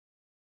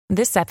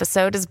This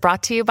episode is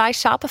brought to you by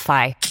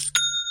Shopify.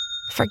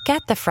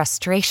 Forget the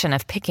frustration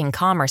of picking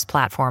commerce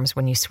platforms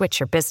when you switch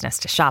your business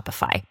to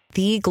Shopify,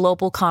 the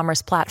global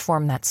commerce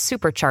platform that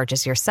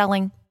supercharges your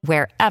selling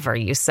wherever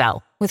you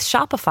sell. With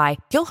Shopify,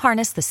 you'll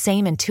harness the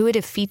same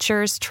intuitive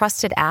features,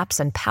 trusted apps,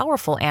 and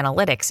powerful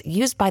analytics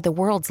used by the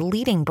world's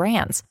leading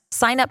brands.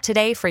 Sign up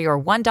today for your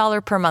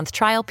 $1 per month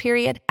trial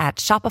period at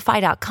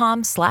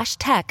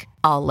shopify.com/tech,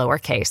 all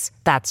lowercase.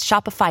 That's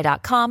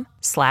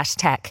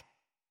shopify.com/tech.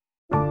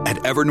 At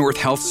Evernorth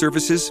Health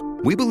Services,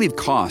 we believe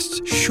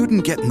costs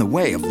shouldn't get in the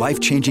way of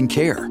life-changing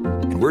care,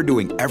 and we're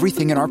doing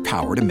everything in our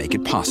power to make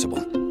it possible.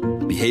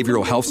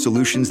 Behavioral health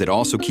solutions that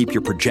also keep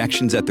your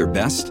projections at their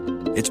best?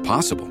 It's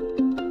possible.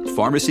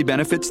 Pharmacy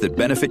benefits that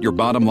benefit your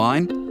bottom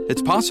line?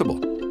 It's possible.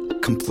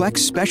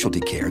 Complex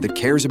specialty care that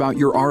cares about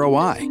your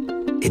ROI?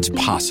 It's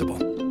possible.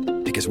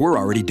 Because we're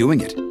already doing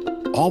it.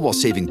 All while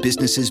saving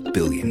businesses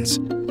billions.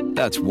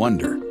 That's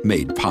Wonder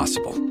made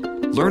possible.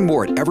 Learn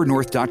more at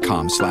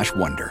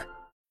evernorth.com/wonder.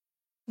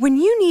 When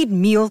you need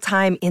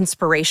mealtime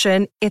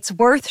inspiration, it's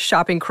worth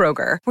shopping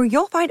Kroger, where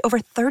you'll find over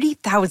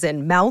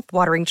 30,000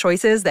 mouth-watering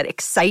choices that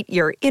excite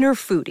your inner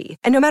foodie.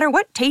 And no matter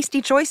what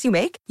tasty choice you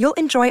make, you'll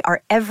enjoy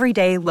our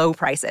everyday low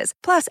prices,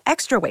 plus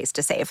extra ways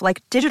to save,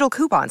 like digital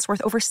coupons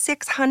worth over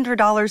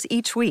 $600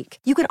 each week.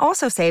 You can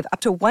also save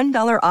up to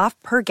 $1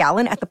 off per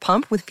gallon at the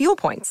pump with fuel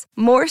points.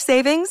 More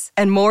savings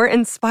and more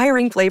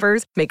inspiring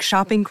flavors make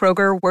shopping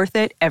Kroger worth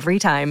it every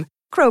time.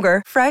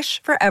 Kroger,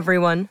 fresh for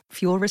everyone.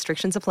 Fuel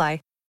restrictions apply.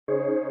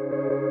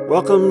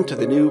 Welcome to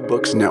the New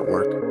Books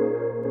Network.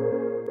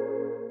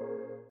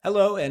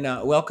 Hello, and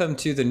welcome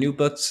to the New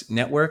Books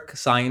Network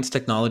Science,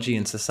 Technology,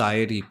 and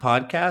Society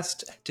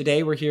podcast.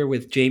 Today, we're here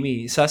with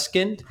Jamie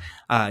Susskind.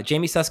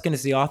 Jamie Susskind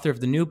is the author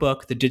of the new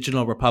book, The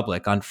Digital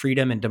Republic, on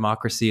freedom and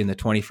democracy in the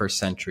 21st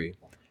century.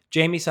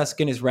 Jamie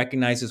Susskind is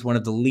recognized as one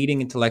of the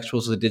leading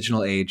intellectuals of the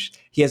digital age.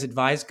 He has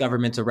advised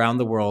governments around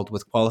the world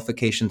with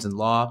qualifications in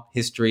law,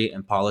 history,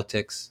 and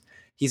politics.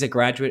 He's a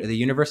graduate of the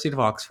University of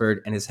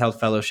Oxford and has held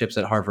fellowships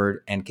at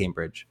Harvard and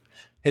Cambridge.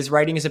 His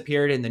writing has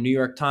appeared in the New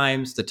York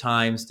Times, The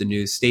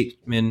New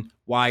Statesman,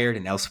 Wired,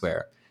 and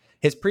elsewhere.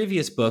 His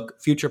previous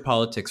book, Future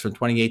Politics from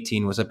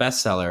 2018, was a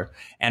bestseller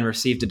and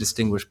received a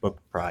Distinguished Book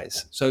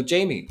Prize. So,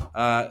 Jamie,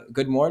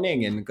 good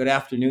morning and good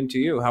afternoon to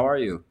you. How are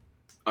you?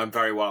 I'm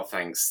very well,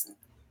 thanks.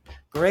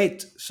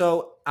 Great.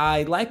 So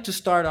I'd like to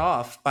start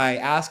off by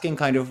asking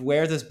kind of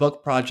where this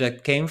book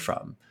project came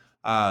from.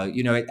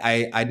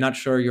 I'm not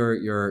sure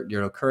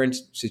your current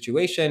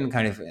situation,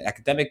 kind of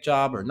academic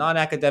job or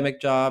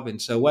non-academic job.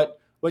 And so what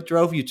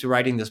drove you to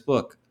writing this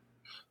book?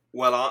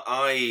 Well,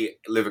 I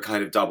live a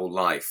kind of double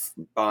life.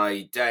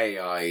 By day,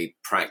 I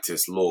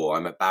practice law.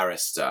 I'm a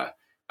barrister,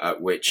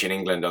 which in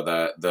England are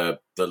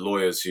the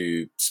lawyers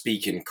who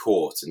speak in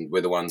court, and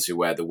we're the ones who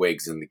wear the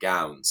wigs and the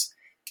gowns.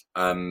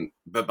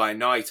 But by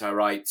night, I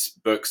write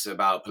books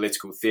about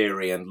political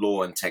theory and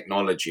law and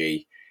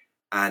technology.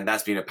 And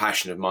that's been a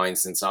passion of mine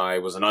since I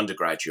was an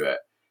undergraduate.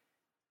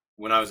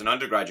 When I was an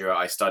undergraduate,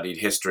 I studied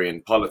history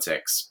and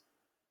politics,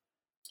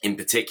 in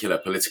particular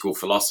political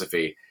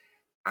philosophy.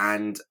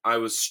 And I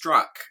was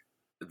struck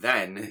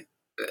then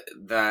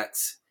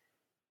that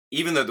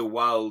even though the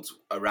world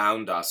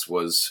around us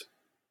was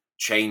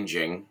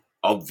changing,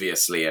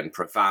 obviously and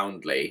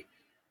profoundly,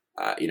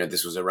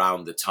 this was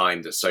around the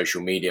time that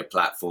social media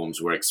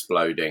platforms were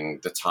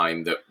exploding, the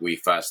time that we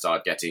first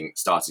started getting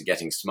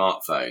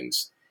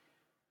smartphones.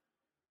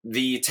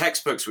 The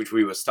textbooks which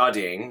we were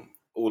studying,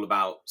 all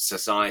about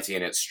society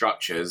and its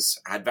structures,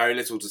 had very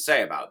little to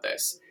say about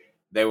this.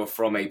 They were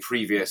from a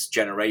previous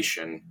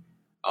generation,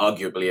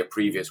 arguably a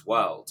previous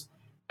world.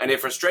 And it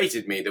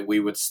frustrated me that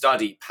we would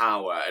study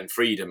power and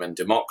freedom and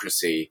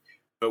democracy,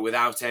 but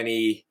without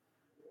any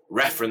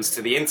reference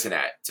to the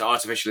internet, to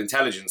artificial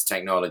intelligence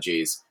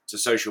technologies, to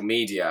social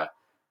media,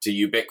 to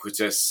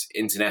ubiquitous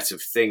Internet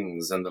of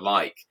Things and the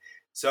like.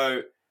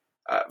 So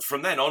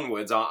from then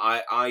onwards,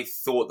 I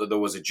thought that there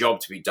was a job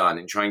to be done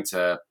in trying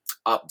to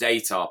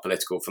update our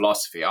political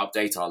philosophy,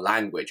 update our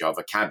language, our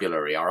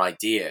vocabulary, our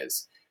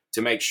ideas,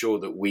 to make sure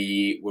that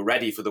we were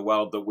ready for the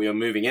world that we are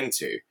moving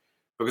into.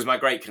 Because my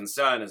great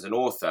concern as an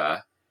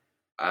author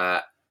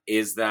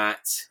is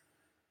that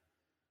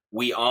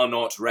we are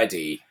not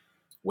ready.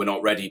 We're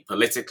not ready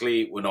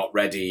politically, we're not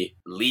ready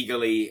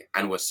legally,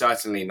 and we're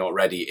certainly not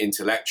ready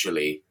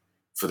intellectually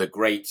for the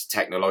great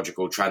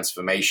technological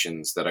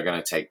transformations that are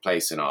going to take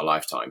place in our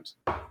lifetimes.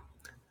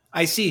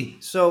 I see.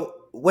 So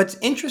what's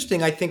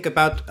interesting, I think,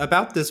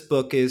 about this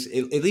book is,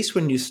 at least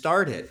when you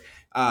start it,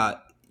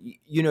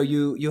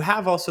 you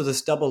have also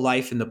this double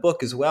life in the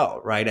book as well,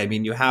 right? I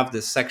mean, you have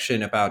this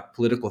section about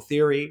political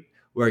theory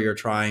where you're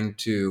trying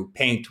to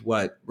paint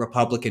what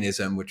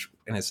republicanism, which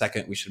in a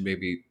second we should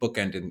maybe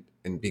bookend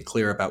and be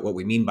clear about what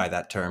we mean by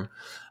that term,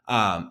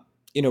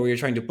 where you're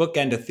trying to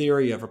bookend a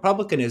theory of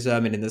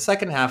republicanism. And in the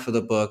second half of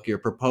the book, you're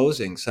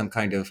proposing some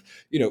kind of,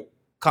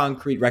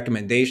 concrete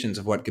recommendations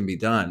of what can be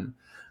done.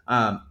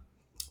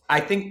 I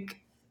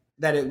think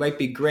that it might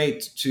be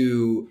great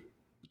to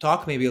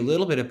talk maybe a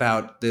little bit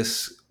about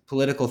this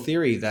political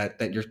theory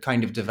that you're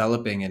kind of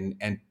developing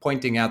and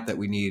pointing out that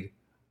we need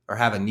or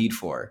have a need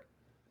for.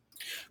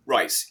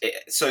 Right.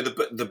 So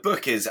the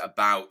book is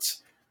about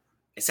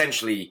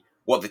essentially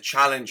what the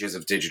challenges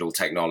of digital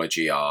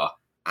technology are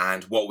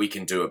and what we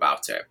can do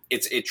about it.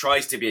 It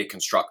tries to be a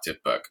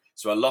constructive book.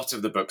 So a lot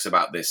of the books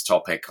about this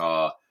topic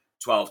are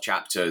 12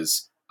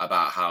 chapters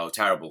about how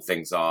terrible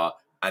things are,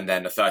 and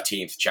then a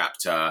 13th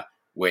chapter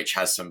which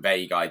has some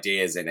vague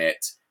ideas in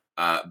it,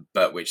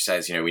 but which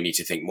says, we need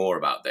to think more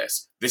about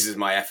this. This is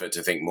my effort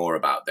to think more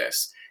about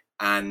this.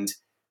 And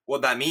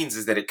what that means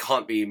is that it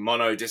can't be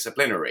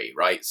monodisciplinary,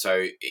 right?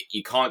 So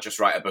you can't just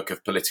write a book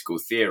of political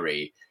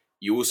theory.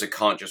 You also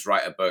can't just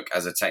write a book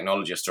as a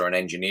technologist or an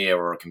engineer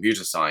or a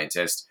computer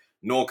scientist,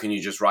 nor can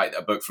you just write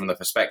a book from the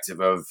perspective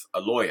of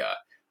a lawyer,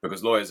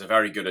 because lawyers are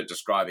very good at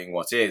describing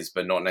what is,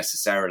 but not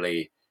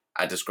necessarily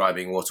at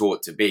describing what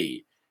ought to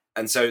be.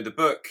 And so the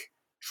book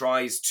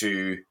tries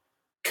to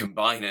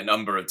combine a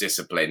number of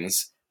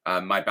disciplines.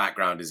 My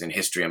background is in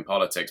history and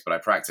politics, but I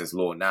practice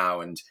law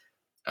now, and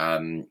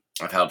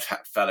I've held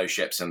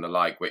fellowships and the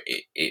like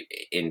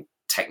in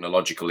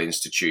technological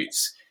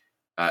institutes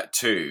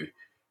too.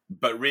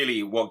 But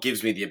really, what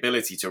gives me the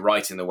ability to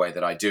write in the way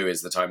that I do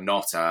is that I'm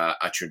not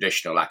a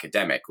traditional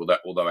academic.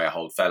 Although I've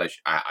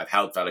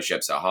held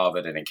fellowships at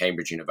Harvard and in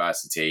Cambridge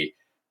University,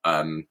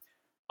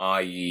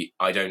 I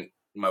don't.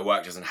 My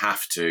work doesn't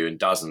have to and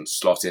doesn't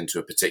slot into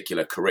a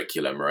particular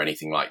curriculum or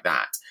anything like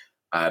that.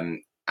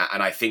 And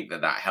I think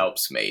that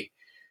helps me.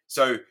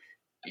 So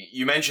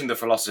you mentioned the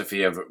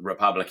philosophy of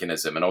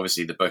republicanism, and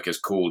obviously the book is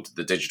called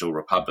The Digital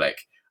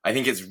Republic. I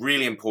think it's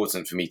really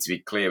important for me to be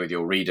clear with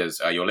your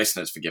readers, your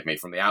listeners,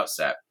 from the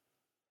outset,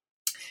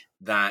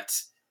 that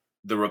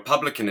the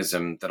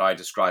republicanism that I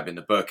describe in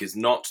the book is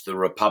not the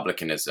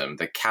republicanism,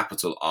 the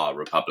capital R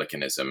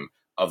republicanism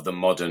of the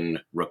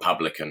modern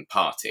Republican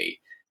Party.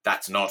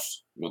 That's not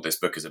what this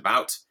book is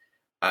about,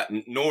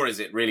 nor is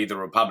it really the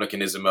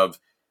republicanism of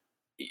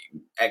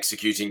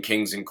executing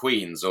kings and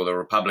queens or the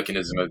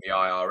republicanism of the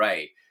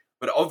IRA.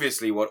 But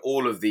obviously what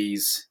all of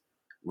these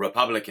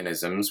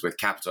republicanisms with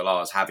capital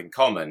R's have in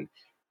common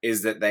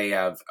is that they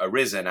have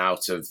arisen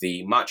out of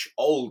the much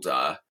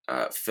older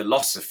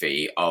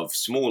philosophy of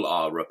small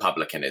r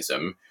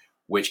republicanism,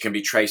 which can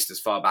be traced as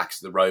far back as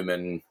the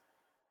Roman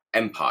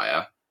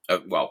Empire,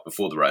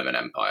 before the Roman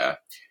Empire,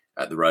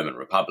 the Roman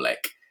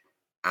Republic,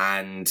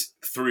 and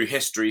through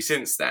history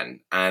since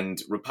then.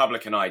 And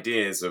republican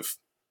ideas have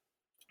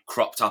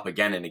cropped up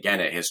again and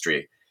again in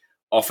history,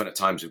 often at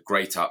times of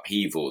great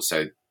upheaval.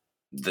 So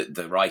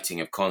the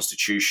writing of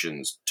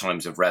constitutions,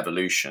 times of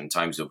revolution,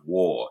 times of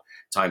war,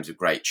 times of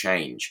great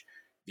change.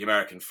 The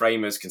American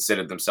framers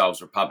considered themselves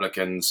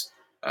Republicans.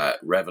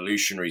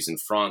 Revolutionaries in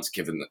France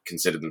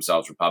considered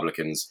themselves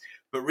Republicans.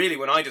 But really,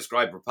 when I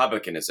describe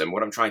republicanism,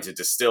 what I'm trying to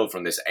distill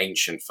from this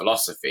ancient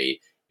philosophy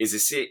is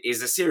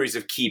a series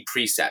of key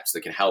precepts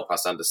that can help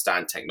us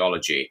understand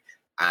technology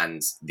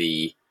and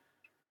the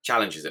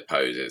challenges it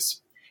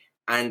poses.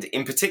 And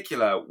in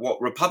particular,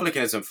 what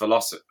Republican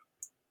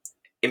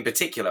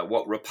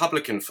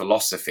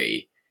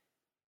philosophy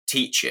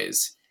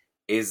teaches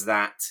is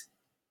that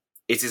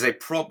it is a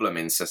problem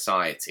in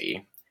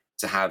society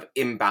to have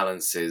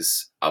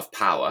imbalances of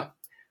power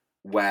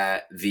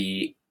where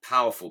the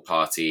powerful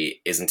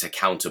party isn't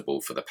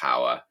accountable for the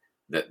power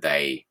that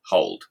they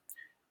hold.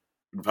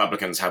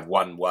 Republicans have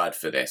one word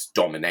for this,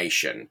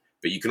 domination,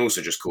 but you can also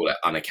just call it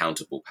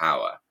unaccountable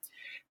power.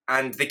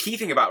 And the key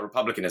thing about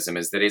republicanism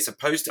is that it's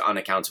opposed to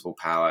unaccountable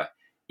power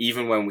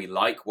even when we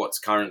like what's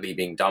currently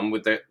being done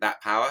with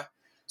that power.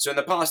 So in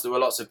the past, there were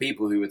lots of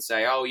people who would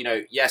say,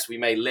 yes, we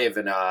may live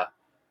in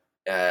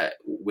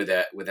with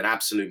an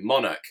absolute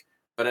monarch,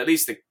 but at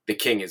least the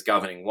king is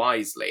governing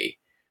wisely.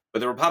 But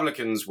the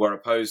Republicans were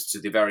opposed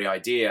to the very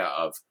idea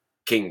of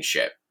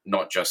kingship,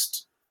 not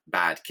just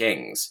bad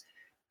kings.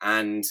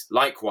 And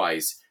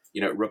likewise,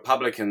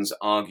 Republicans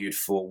argued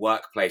for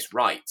workplace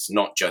rights,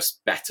 not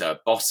just better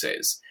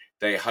bosses.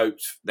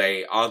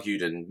 They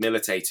argued and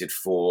militated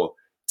for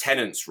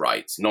tenants'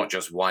 rights, not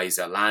just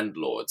wiser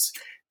landlords.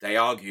 They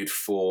argued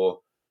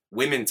for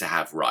women to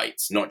have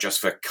rights, not just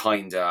for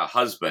kinder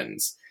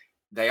husbands.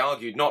 They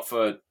argued not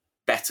for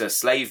better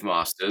slave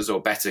masters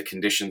or better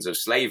conditions of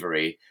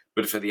slavery,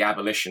 but for the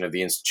abolition of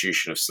the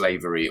institution of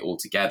slavery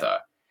altogether.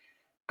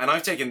 And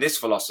I've taken this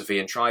philosophy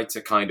and tried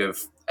to kind of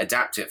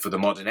adapt it for the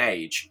modern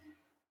age.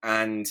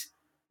 And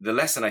the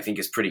lesson, I think,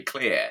 is pretty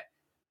clear.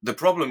 The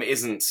problem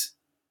isn't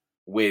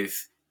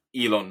with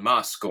Elon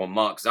Musk or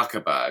Mark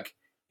Zuckerberg.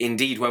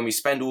 Indeed, when we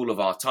spend all of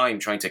our time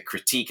trying to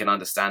critique and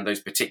understand those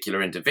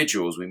particular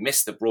individuals, we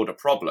miss the broader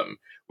problem,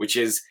 which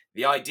is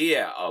the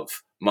idea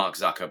of Mark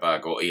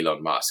Zuckerberg or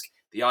Elon Musk,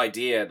 the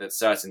idea that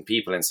certain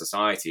people in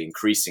society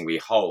increasingly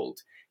hold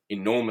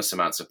enormous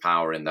amounts of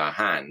power in their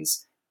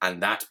hands, and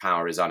that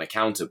power is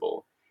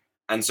unaccountable.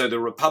 And so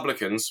the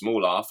Republican,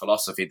 small r,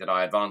 philosophy that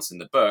I advance in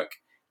the book,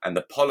 and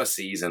the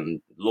policies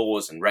and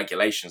laws and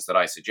regulations that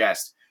I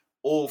suggest,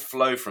 all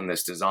flow from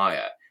this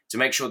desire to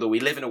make sure that we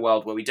live in a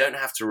world where we don't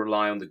have to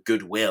rely on the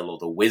goodwill or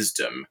the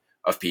wisdom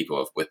of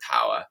people with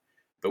power,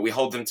 but we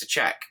hold them to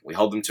check. We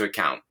hold them to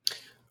account.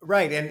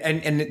 Right,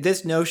 and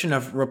this notion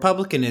of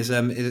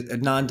republicanism is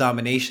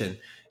non-domination.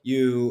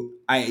 You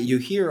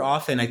hear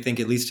often, I think,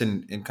 at least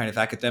in kind of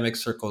academic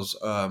circles,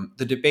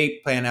 the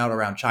debate playing out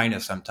around China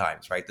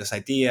sometimes, right? This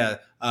idea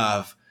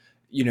of,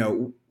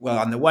 well,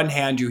 on the one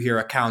hand, you hear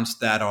accounts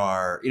that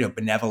are,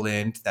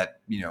 benevolent, that,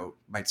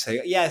 might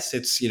say, yes,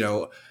 it's,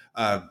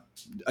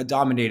 a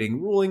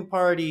dominating ruling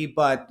party,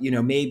 but,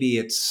 maybe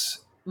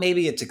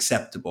it's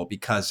acceptable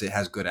because it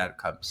has good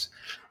outcomes.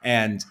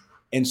 And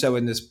so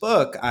in this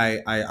book,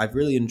 I've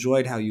really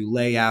enjoyed how you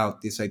lay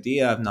out this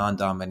idea of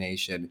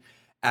non-domination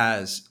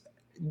as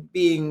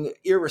being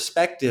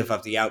irrespective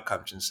of the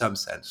outcomes in some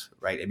sense,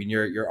 right? I mean,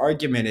 your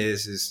argument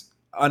is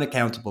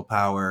unaccountable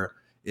power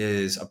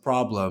is a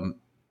problem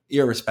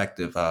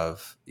irrespective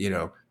of,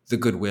 the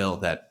goodwill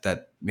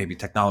that maybe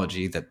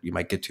technology that you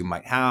might get to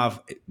might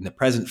have in the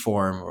present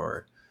form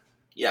or...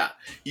 Yeah,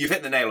 you've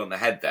hit the nail on the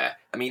head there.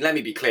 I mean, let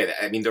me be clear.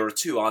 There are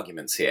two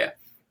arguments here.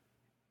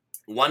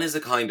 One is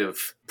a kind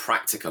of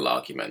practical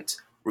argument.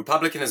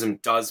 Republicanism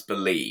does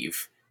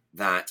believe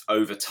that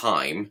over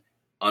time,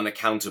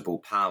 unaccountable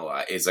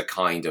power is a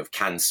kind of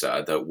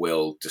cancer that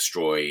will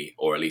destroy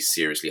or at least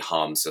seriously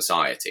harm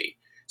society.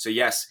 So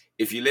yes,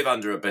 if you live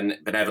under a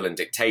benevolent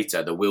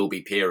dictator, there will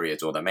be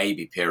periods, or there may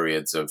be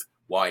periods of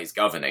wise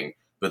governing,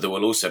 but there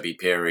will also be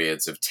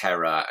periods of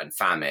terror and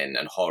famine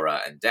and horror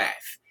and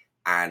death.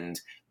 And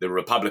the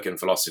Republican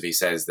philosophy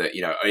says that,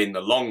 in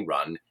the long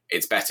run,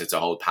 it's better to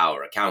hold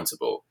power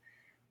accountable.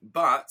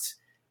 But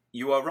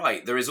you are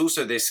right. There is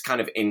also this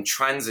kind of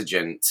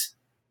intransigent,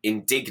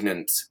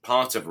 indignant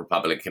part of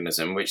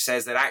republicanism, which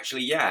says that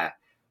actually,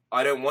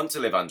 I don't want to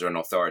live under an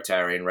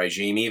authoritarian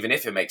regime, even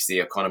if it makes the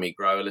economy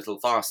grow a little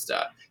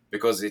faster,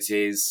 because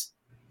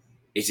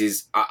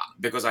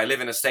because I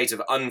live in a state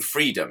of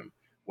unfreedom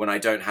when I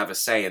don't have a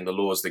say in the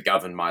laws that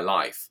govern my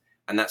life.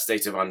 And that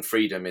state of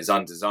unfreedom is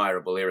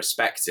undesirable,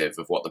 irrespective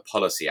of what the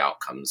policy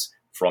outcomes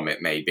from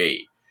it may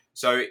be.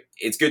 So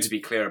it's good to be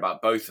clear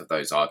about both of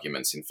those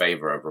arguments in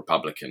favor of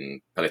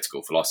Republican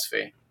political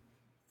philosophy.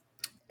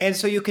 And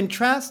so you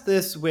contrast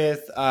this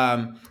with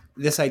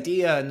this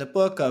idea in the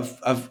book of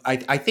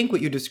I think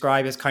what you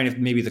describe as kind of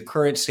maybe the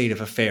current state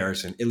of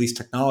affairs and at least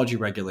technology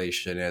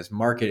regulation as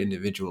market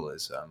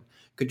individualism.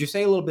 Could you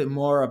say a little bit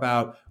more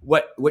about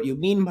what you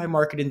mean by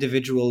market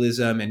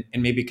individualism and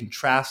maybe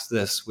contrast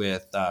this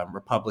with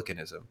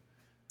republicanism?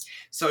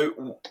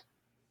 So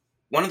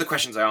one of the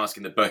questions I ask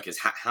in the book is,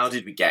 how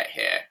did we get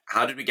here?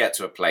 How did we get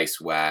to a place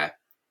where,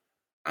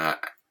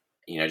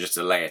 just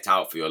to lay it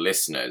out for your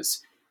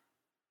listeners,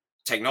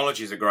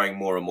 technologies are growing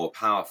more and more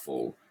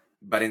powerful,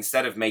 but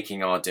instead of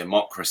making our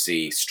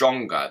democracy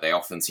stronger, they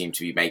often seem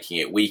to be making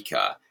it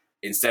weaker.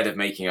 Instead of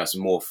making us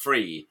more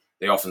free,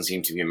 they often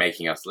seem to be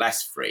making us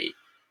less free.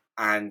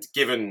 And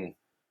given,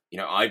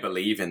 I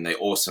believe in the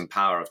awesome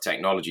power of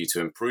technology to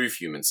improve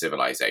human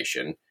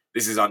civilization,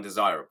 this is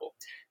undesirable.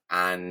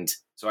 And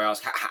so I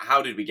ask,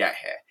 how did we get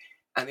here?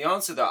 And the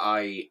answer that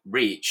I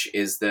reach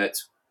is that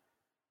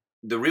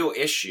the real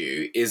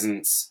issue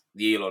isn't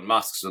the Elon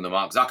Musks and the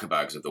Mark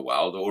Zuckerbergs of the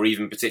world, or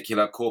even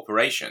particular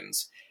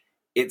corporations.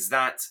 It's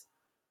that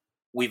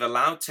we've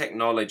allowed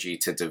technology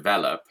to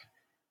develop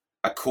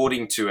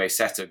according to a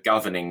set of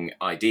governing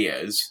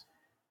ideas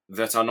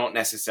that are not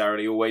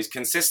necessarily always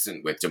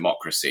consistent with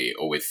democracy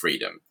or with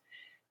freedom.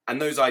 And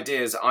those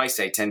ideas, I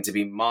say, tend to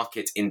be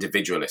market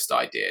individualist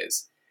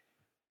ideas.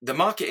 The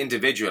market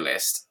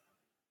individualist,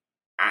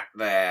 at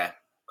their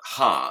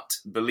heart,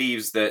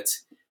 believes that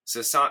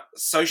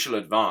social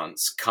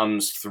advance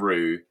comes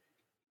through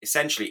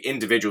essentially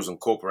individuals and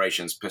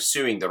corporations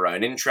pursuing their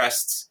own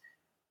interests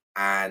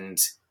and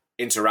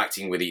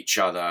interacting with each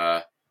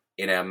other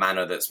in a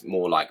manner that's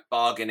more like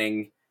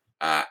bargaining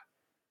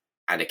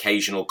and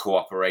occasional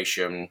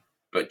cooperation,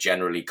 but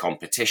generally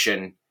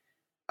competition,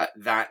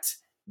 that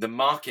the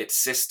market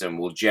system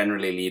will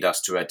generally lead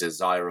us to a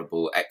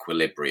desirable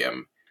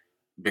equilibrium.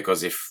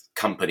 Because if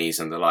companies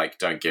and the like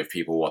don't give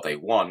people what they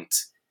want,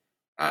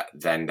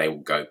 then they will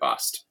go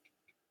bust.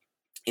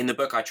 In the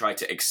book, I try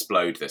to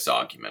explode this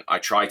argument. I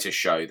try to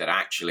show that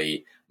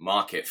actually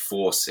market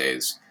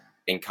forces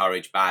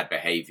encourage bad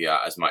behavior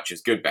as much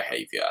as good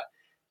behavior,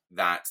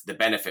 that the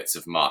benefits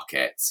of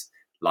markets,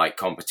 like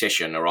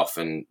competition, are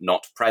often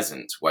not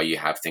present where you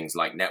have things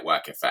like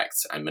network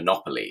effects and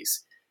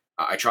monopolies.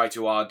 I try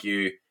to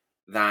argue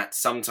that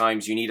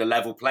sometimes you need a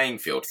level playing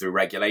field through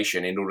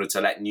regulation in order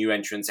to let new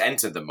entrants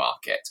enter the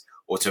market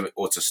or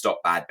to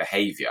stop bad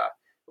behavior,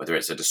 whether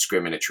it's a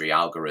discriminatory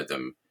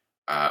algorithm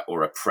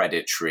or a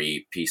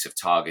predatory piece of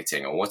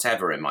targeting or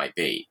whatever it might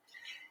be.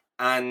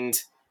 And,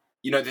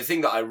 the thing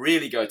that I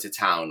really go to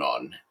town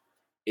on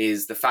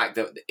is the fact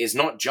that it's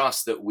not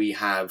just that we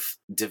have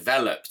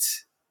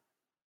developed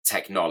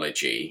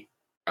technology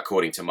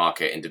according to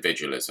market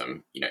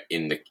individualism,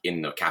 in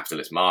the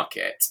capitalist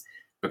market,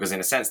 because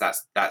in a sense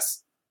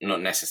that's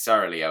not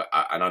necessarily an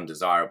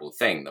undesirable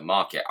thing. The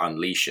market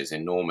unleashes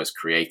enormous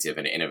creative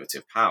and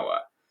innovative power.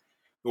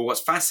 But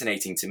what's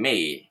fascinating to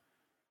me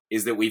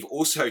is that we've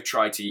also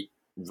tried to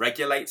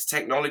regulate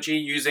technology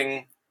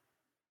using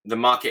the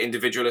market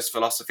individualist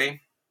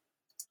philosophy.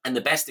 And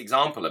the best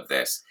example of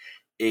this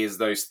is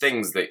those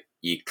things that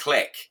you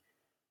click,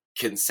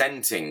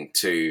 consenting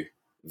to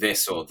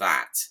this or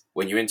that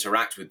when you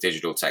interact with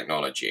digital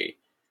technology,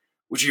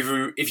 which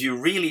if you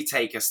really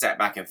take a step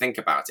back and think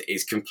about it,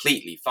 is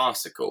completely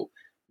farcical.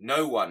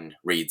 No one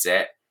reads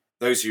it.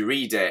 Those who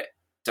read it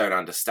don't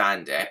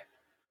understand it.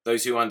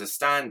 Those who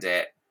understand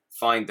it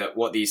find that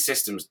what these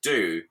systems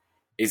do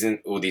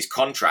or these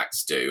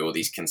contracts do, or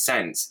these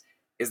consents,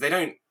 is they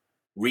don't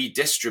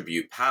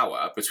redistribute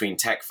power between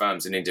tech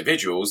firms and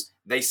individuals.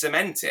 They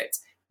cement it.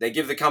 They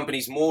give the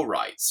companies more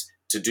rights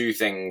to do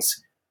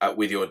things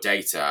with your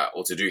data,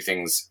 or to do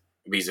things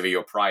vis-a-vis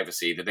your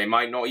privacy that they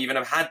might not even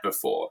have had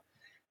before.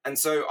 And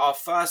so our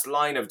first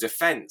line of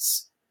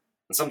defense,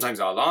 and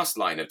sometimes our last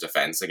line of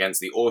defense against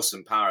the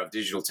awesome power of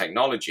digital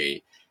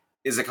technology,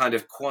 is a kind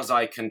of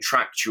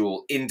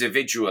quasi-contractual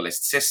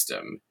individualist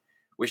system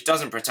which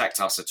doesn't protect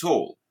us at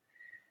all.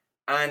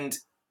 And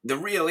the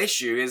real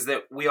issue is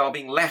that we are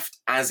being left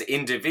as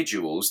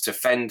individuals to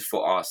fend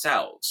for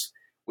ourselves,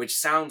 which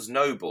sounds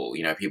noble.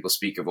 You know, people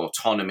speak of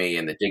autonomy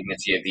and the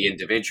dignity of the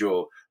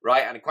individual,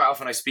 right? And quite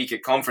often I speak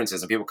at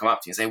conferences and people come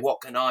up to me and say,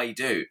 what can I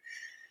do?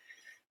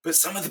 But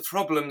some of the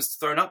problems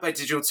thrown up by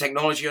digital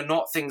technology are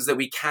not things that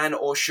we can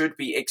or should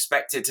be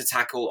expected to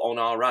tackle on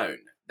our own.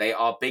 They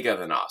are bigger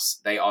than us.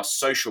 They are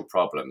social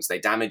problems. They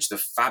damage the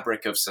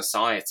fabric of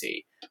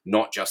society,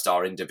 not just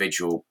our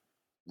individual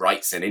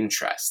rights and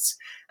interests.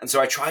 And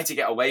so I try to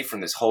get away from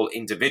this whole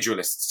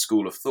individualist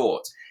school of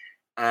thought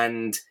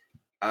and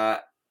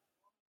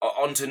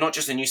onto not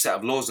just a new set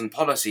of laws and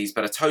policies,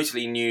 but a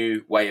totally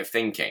new way of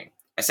thinking.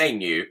 I say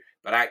new,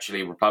 but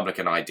actually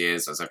Republican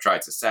ideas, as I've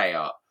tried to say,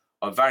 are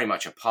very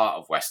much a part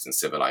of Western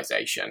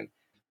civilization.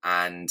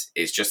 And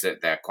it's just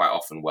that they're quite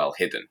often well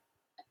hidden.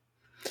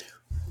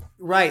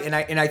 Right. And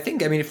I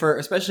think, I mean,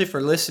 especially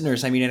for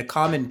listeners, I mean, a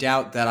common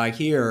doubt that I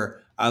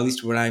hear, at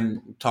least when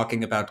I'm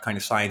talking about kind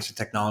of science and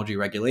technology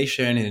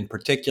regulation, and in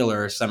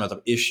particular, some of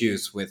the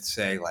issues with,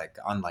 say, like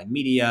online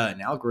media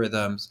and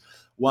algorithms,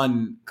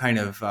 one kind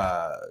of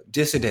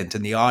dissident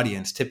in the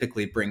audience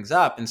typically brings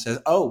up and says,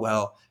 oh,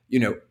 well, you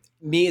know,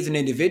 me as an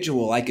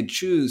individual, I could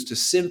choose to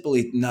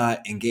simply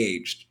not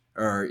engage.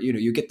 Or, you know,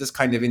 you get this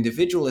kind of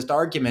individualist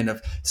argument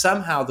of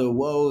somehow the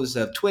woes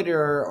of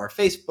Twitter or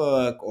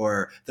Facebook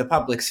or the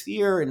public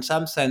sphere, in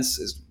some sense,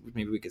 is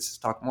maybe we could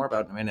talk more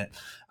about in a minute.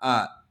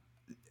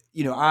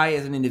 You know, I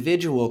as an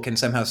individual can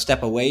somehow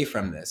step away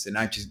from this and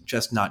I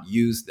just not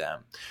use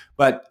them.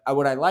 But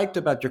what I liked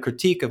about your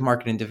critique of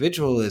market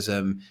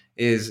individualism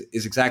is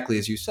exactly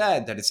as you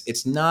said, that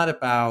it's not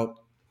about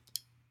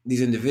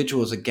these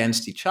individuals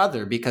against each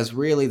other, because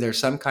really there's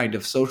some kind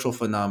of social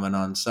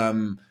phenomenon,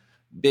 some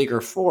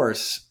bigger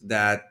force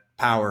that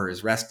power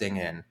is resting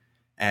in,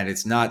 and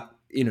it's not,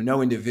 you know,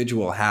 no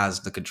individual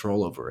has the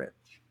control over it.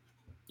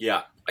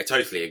 Yeah, I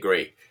totally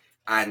agree.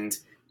 And,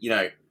 you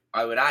know,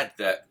 I would add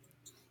that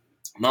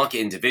market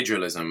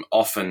individualism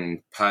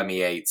often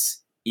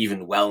permeates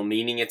even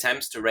well-meaning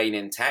attempts to rein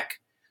in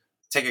tech.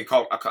 Take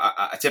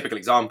a typical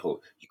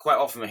example. You quite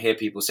often hear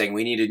people saying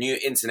we need a new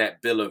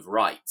internet bill of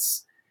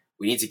rights.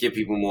 We need to give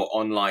people more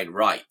online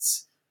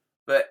rights.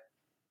 But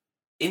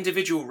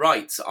individual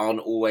rights aren't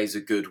always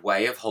a good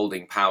way of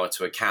holding power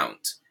to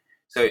account.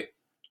 So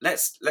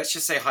let's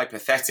just say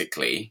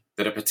hypothetically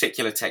that a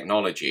particular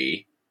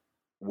technology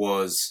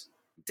was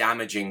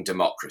damaging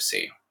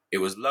democracy. It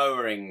was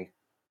lowering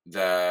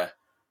the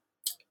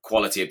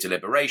quality of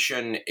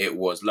deliberation. It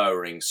was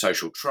lowering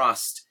social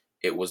trust.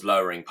 It was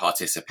lowering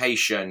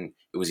participation.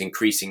 It was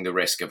increasing the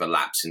risk of a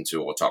lapse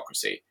into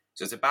autocracy.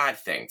 So it's a bad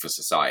thing for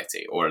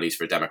society, or at least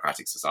for a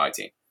democratic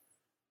society.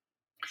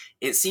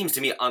 It seems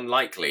to me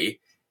unlikely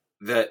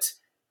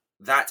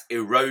that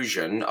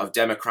erosion of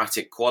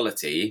democratic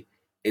quality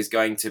is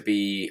going to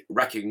be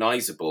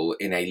recognizable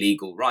in a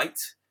legal right.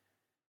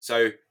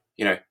 So,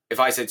 you know, if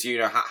I said to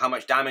you, how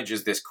much damage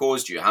has this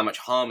caused you? How much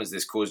harm has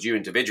this caused you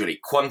individually?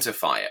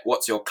 Quantify it.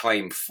 What's your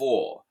claim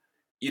for?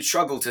 You'd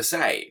struggle to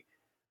say,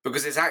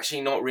 because it's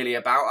actually not really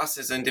about us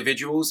as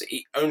individuals.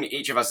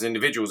 Each of us as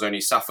individuals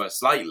only suffer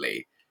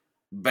slightly,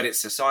 but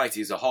it's society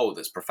as a whole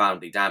that's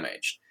profoundly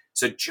damaged.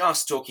 So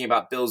just talking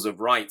about bills of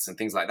rights and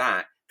things like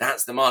that,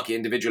 that's the market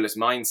individualist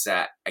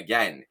mindset.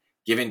 Again,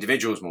 give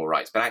individuals more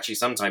rights. But actually,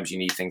 sometimes you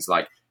need things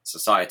like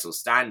societal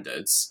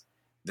standards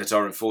that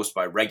are enforced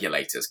by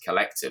regulators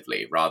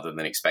collectively, rather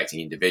than expecting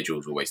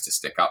individuals always to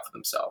stick up for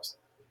themselves.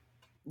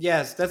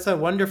 Yes, that's a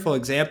wonderful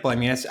example. I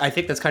mean, I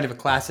think that's kind of a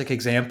classic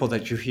example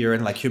that you hear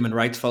in like human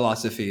rights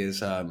philosophy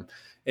is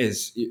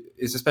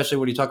especially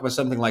when you talk about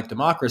something like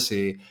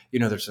democracy. You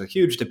know, there's a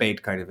huge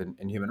debate kind of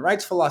in human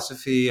rights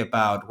philosophy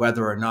about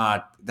whether or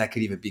not that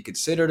could even be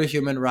considered a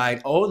human right,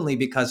 only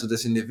because of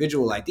this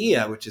individual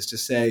idea, which is to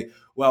say,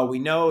 well, we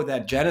know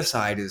that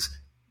genocide is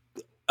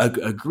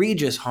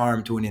egregious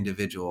harm to an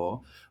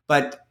individual,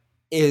 but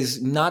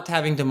is not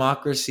having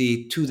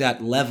democracy to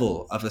that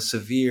level of a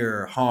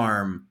severe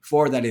harm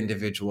for that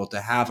individual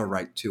to have a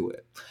right to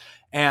it.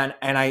 And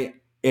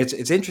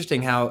it's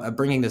interesting how,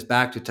 bringing this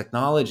back to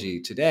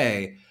technology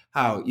today,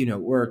 how,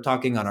 we're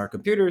talking on our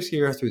computers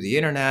here through the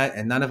internet,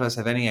 and none of us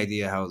have any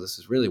idea how this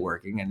is really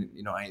working. And,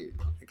 I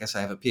guess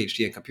I have a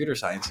PhD in computer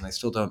science, and I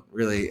still don't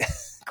really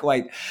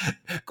quite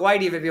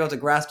even be able to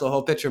grasp the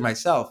whole picture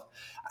myself.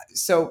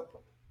 So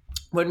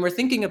when we're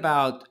thinking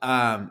about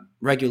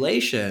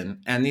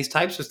regulation and these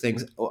types of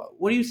things,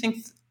 what do you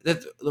think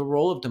that the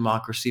role of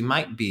democracy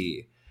might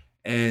be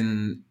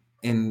in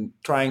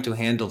trying to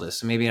handle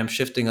this? And maybe I'm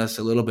shifting us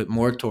a little bit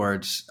more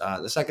towards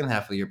the second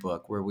half of your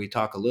book, where we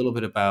talk a little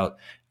bit about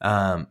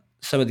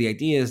some of the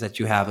ideas that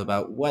you have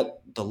about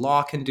what the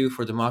law can do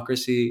for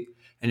democracy,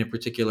 and in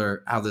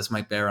particular, how this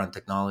might bear on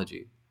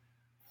technology.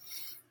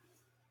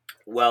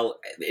 Well,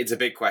 it's a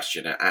big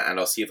question, and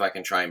I'll see if I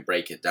can try and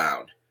break it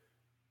down.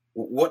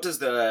 What does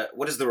the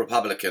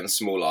Republican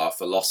small r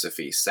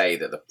philosophy say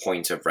that the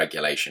point of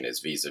regulation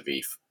is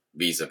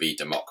vis-a-vis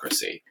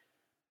democracy?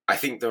 I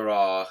think there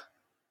are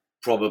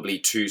probably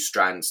two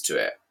strands to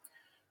it.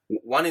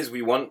 One is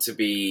we want to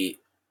be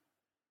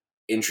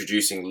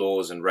introducing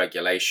laws and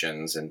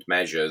regulations and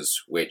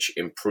measures which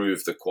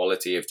improve the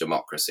quality of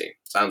democracy.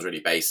 Sounds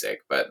really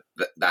basic, but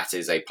that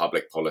is a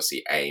public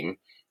policy aim.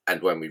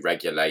 And when we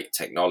regulate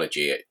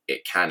technology,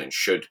 it can and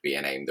should be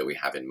an aim that we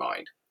have in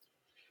mind.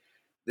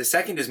 The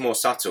second is more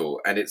subtle,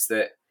 and it's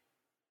that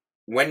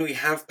when we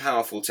have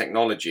powerful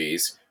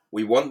technologies,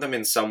 we want them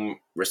in some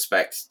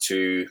respect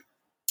to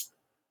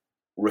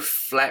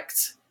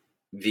reflect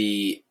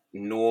the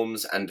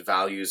norms and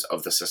values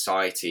of the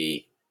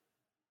society,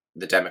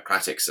 the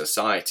democratic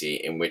society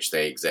in which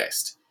they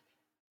exist.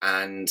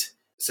 And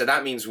so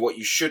that means what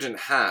you shouldn't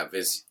have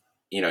is,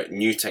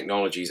 new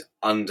technologies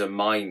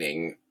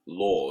undermining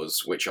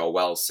laws which are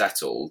well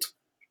settled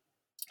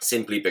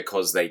simply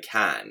because they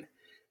can.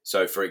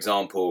 So, for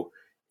example,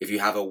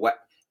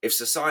 if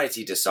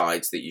society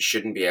decides that you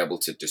shouldn't be able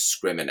to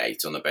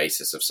discriminate on the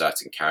basis of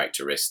certain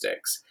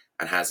characteristics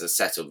and has a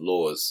set of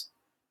laws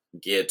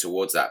geared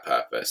towards that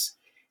purpose,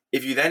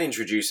 if you then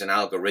introduce an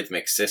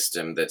algorithmic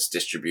system that's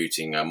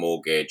distributing a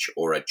mortgage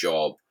or a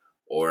job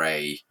or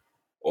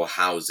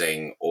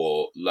housing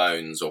or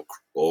loans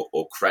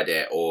or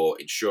credit or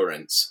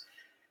insurance,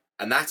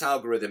 and that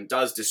algorithm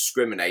does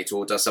discriminate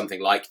or does something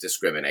like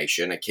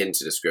discrimination, akin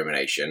to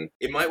discrimination,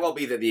 it might well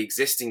be that the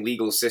existing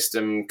legal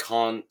system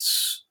can't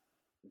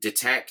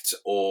detect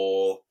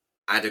or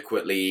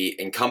adequately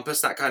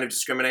encompass that kind of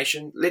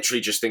discrimination.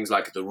 Literally just things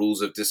like the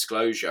rules of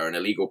disclosure in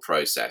a legal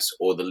process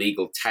or the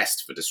legal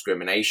test for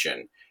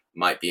discrimination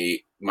might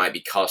be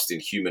cast in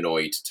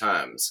humanoid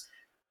terms.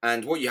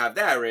 And what you have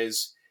there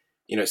is,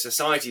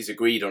 society's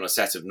agreed on a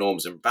set of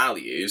norms and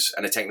values,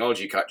 and a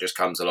technology cut just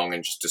comes along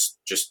and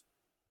just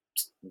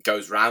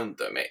goes round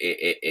them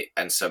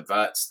and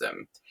subverts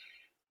them.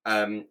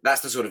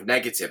 That's the sort of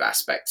negative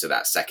aspect to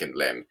that second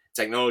limb.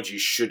 Technology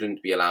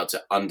shouldn't be allowed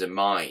to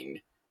undermine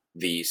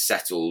the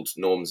settled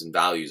norms and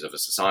values of a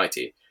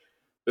society.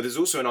 But there's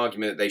also an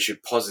argument that they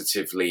should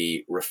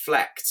positively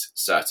reflect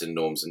certain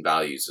norms and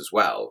values as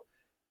well.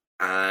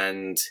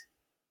 And,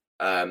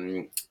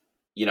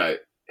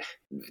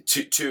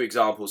 two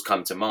examples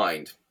come to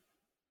mind.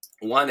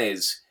 One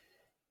is,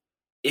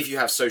 if you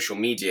have social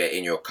media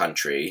in your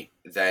country,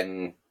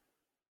 then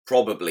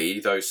probably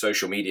those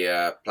social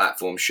media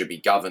platforms should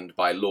be governed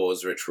by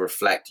laws which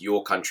reflect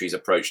your country's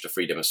approach to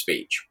freedom of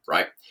speech,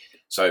 right?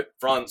 So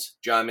France,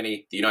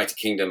 Germany, the United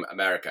Kingdom,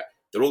 America,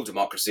 they're all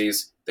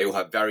democracies. They all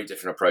have very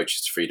different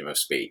approaches to freedom of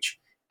speech.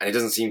 And it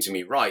doesn't seem to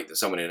me right that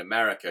someone in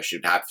America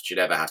should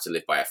ever have to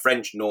live by a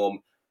French norm,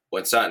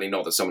 and certainly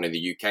not that someone in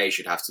the UK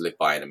should have to live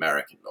by an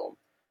American norm.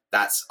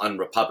 That's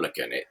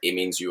unrepublican. It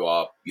means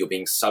you're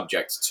being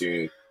subject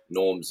to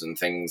norms and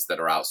things that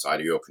are outside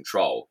of your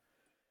control.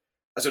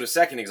 A sort of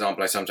second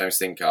example I sometimes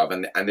think of,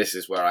 and this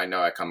is where I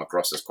know I come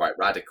across as quite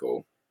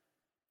radical,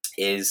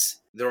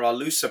 is there are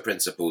looser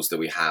principles that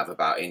we have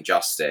about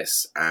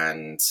injustice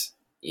and,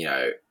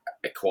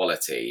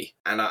 equality.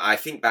 And I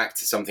think back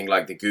to something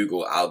like the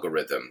Google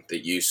algorithm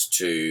that used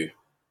to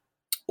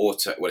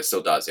it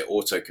still does, it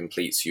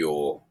auto-completes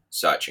your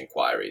search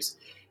inquiries.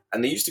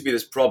 And there used to be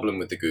this problem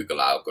with the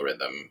Google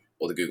algorithm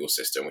or the Google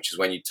system, which is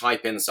when you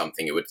type in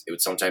something, it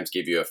would sometimes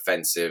give you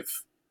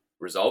offensive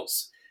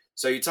results.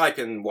 So you type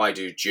in, "Why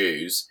do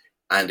Jews?"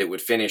 and it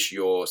would finish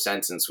your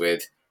sentence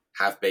with,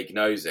 "Have big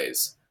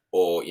noses,"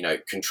 or,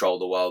 "Control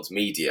the world's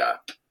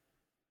media,"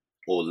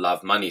 or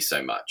 "Love money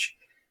so much."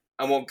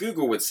 And what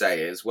Google would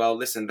say is, well,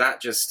 listen,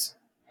 that just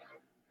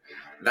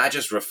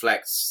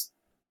reflects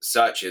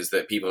searches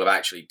that people have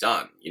actually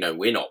done.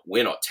 We're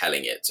not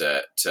telling it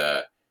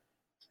to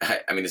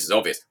I mean, this is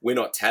obvious. We're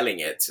not telling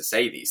it to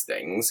say these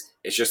things.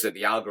 It's just that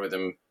the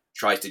algorithm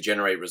tries to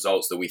generate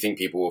results that we think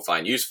people will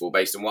find useful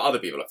based on what other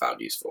people have found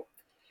useful.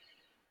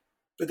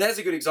 But there's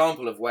a good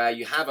example of where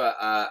you have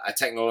a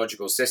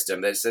technological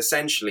system that's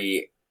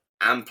essentially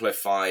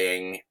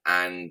amplifying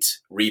and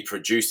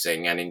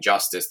reproducing an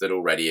injustice that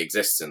already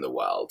exists in the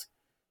world.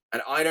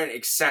 And I don't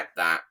accept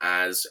that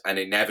as an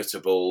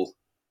inevitable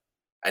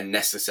and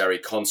necessary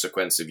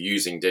consequence of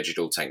using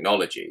digital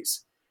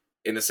technologies.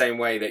 In the same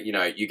way that,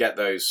 you get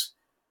those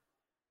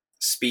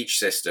speech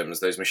systems,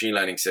 those machine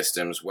learning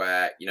systems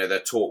where, they're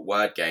taught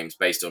word games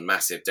based on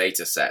massive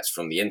data sets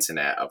from the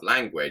internet of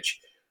language,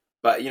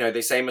 but,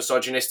 they say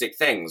misogynistic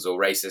things or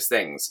racist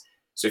things.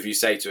 So if you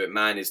say to it,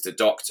 man is to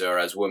doctor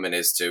as woman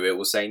is to, it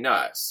will say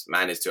nurse.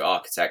 Man is to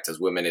architect as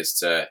woman is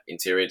to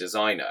interior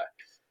designer.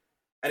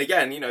 And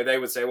again, they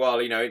would say, well,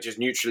 it just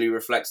neutrally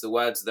reflects the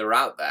words that are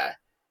out there.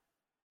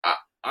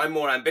 I'm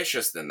more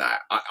ambitious than that.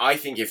 I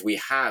think if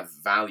we have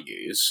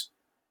values,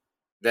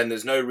 then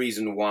there's no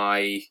reason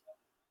why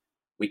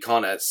we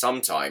can't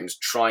sometimes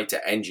try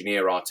to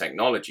engineer our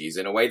technologies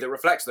in a way that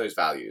reflects those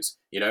values.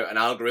 An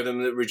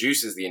algorithm that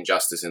reduces the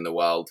injustice in the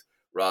world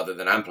rather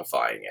than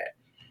amplifying it.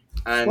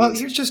 And well,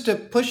 here's just to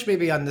push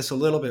maybe on this a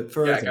little bit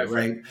further,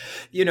 right?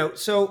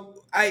 So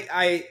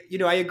I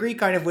agree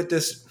kind of with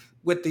this,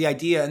 with the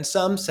idea in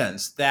some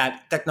sense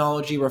that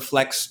technology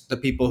reflects the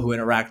people who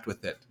interact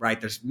with it, right?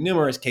 There's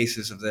numerous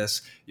cases of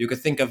this. You could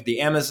think of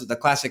the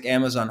classic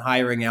Amazon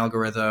hiring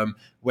algorithm,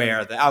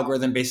 where the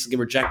algorithm basically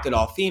rejected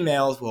all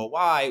females. Well,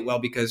 why? Well,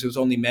 because it was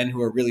only men who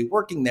were really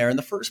working there in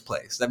the first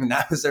place. I mean,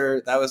 that was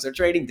their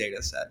trading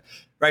data set,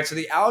 right? So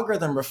the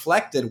algorithm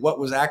reflected what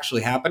was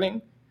actually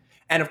happening.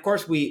 And of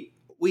course, we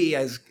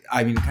as,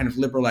 kind of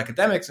liberal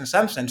academics in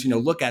some sense,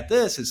 look at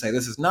this and say,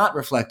 this is not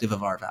reflective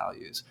of our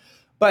values.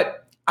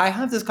 But I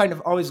have this kind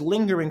of always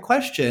lingering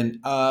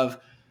question of,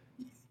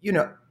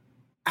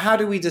 how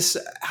do we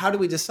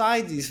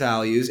decide these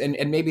values? And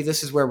maybe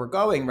this is where we're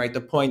going, right?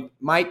 The point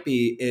might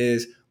be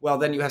is, well,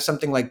 then you have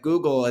something like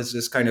Google as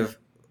this kind of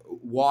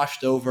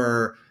washed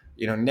over,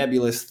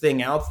 nebulous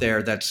thing out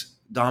there that's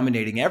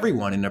dominating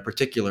everyone in a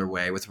particular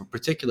way with a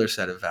particular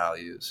set of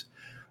values.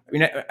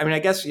 I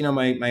guess,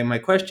 my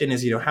question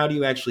is, how do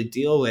you actually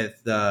deal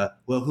with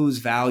whose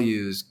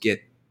values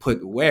get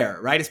put where,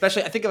 right?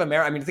 Especially, I think of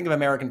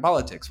American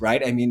politics,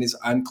 right? It's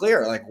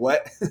unclear, like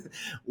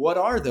what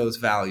are those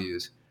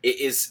values?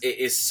 It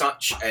is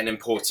such an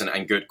important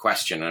and good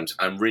question, and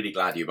I'm really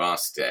glad you've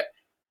asked it.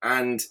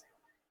 And,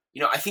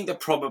 I think there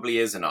probably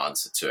is an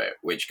answer to it,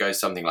 which goes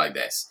something like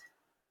this.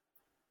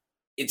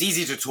 It's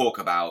easy to talk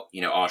about,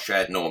 our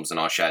shared norms and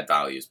our shared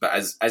values, but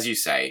as you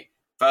say,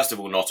 first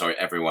of all, not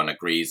everyone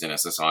agrees in a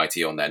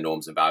society on their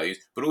norms and values,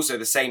 but also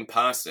the same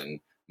person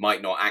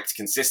might not act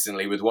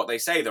consistently with what they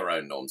say their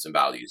own norms and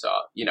values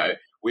are.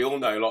 We all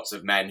know lots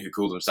of men who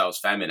call themselves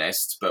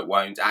feminists, but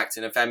won't act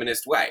in a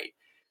feminist way.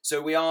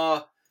 So we're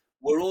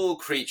all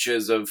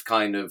creatures of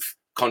kind of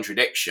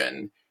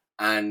contradiction,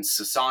 and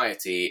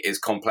society is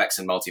complex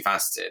and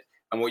multifaceted.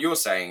 And what you're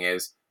saying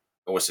is,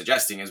 or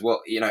suggesting is,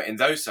 well, in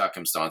those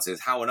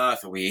circumstances, how on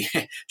earth are we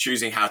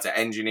choosing how to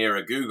engineer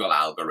a Google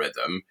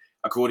algorithm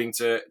according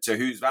to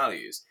whose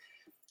values?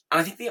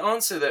 And I think the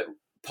answer that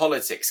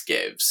politics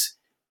gives,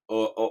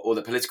 or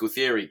the political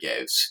theory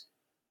gives,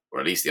 or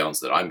at least the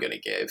answer that I'm going to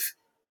give,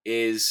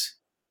 is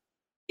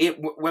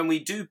when we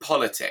do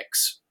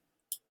politics,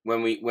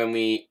 when we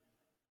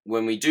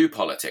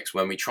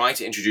try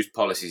to introduce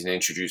policies and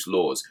introduce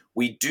laws,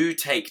 we do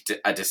take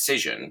a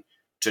decision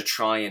to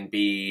try and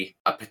be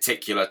a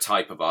particular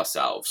type of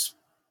ourselves,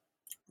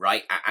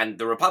 right? And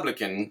the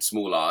Republican,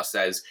 small r,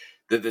 says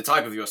that the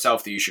type of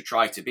yourself that you should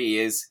try to be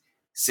is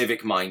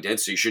civic-minded,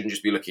 so you shouldn't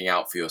just be looking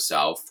out for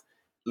yourself,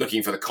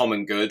 looking for the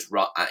common good,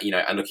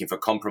 and looking for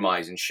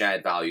compromise and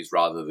shared values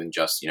rather than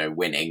just,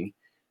 winning,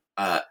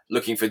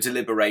 looking for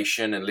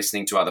deliberation and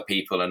listening to other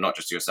people and not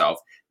just yourself.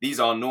 These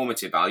are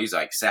normative values.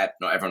 I accept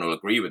not everyone will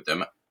agree with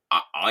them.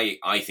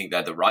 I think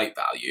they're the right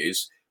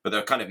values, but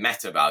they're kind of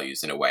meta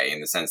values in a way, in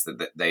the sense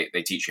that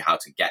they teach you how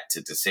to get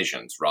to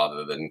decisions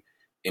rather than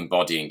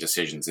embodying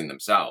decisions in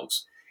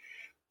themselves.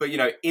 But,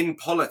 in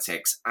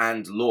politics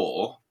and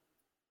law,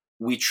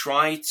 we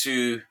try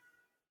to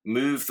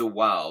move the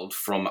world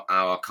from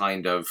our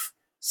kind of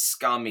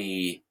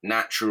scummy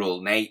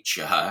natural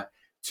nature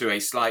to a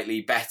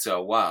slightly better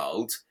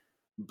world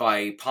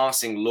by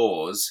passing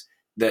laws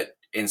that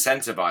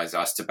incentivize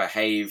us to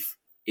behave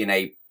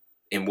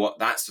in what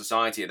that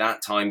society at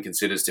that time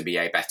considers to be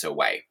a better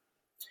way.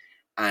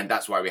 And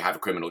that's why we have a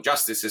criminal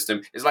justice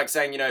system. It's like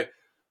saying,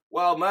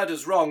 well,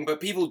 murder's wrong,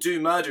 but people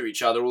do murder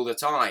each other all the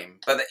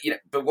time.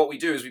 But what we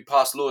do is we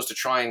pass laws to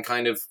try and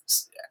kind of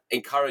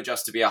encourage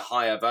us to be a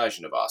higher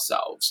version of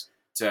ourselves,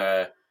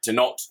 to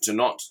not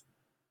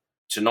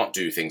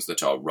do things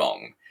that are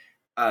wrong.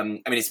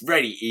 It's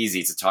really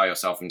easy to tie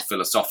yourself in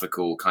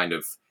philosophical kind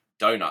of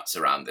donuts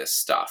around this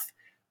stuff,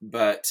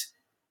 but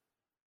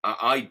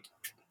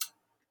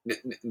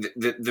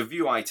the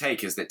view I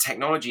take is that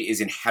technology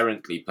is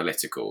inherently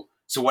political.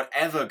 So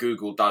whatever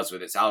Google does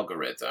with its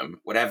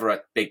algorithm, whatever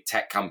a big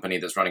tech company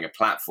that's running a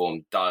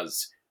platform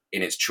does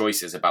in its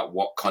choices about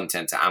what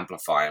content to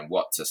amplify and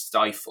what to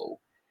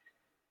stifle,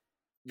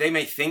 they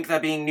may think they're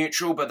being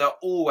neutral, but they're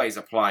always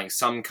applying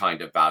some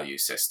kind of value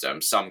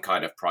system, some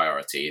kind of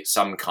priority,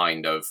 some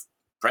kind of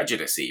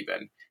prejudice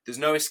even. There's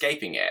no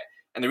escaping it.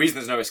 And the reason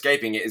there's no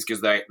escaping it is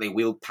because they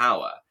wield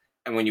power.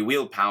 And when you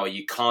wield power,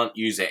 you can't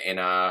use it in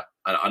an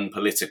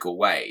unpolitical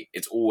way.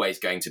 It's always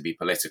going to be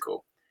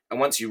political. And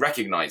once you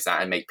recognize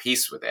that and make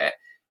peace with it,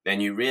 then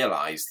you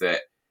realize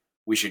that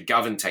we should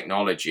govern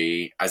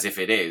technology as if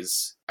it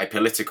is a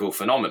political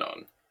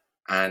phenomenon.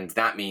 And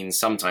that means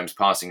sometimes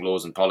passing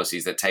laws and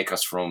policies that take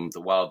us from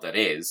the world that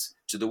is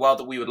to the world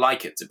that we would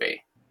like it to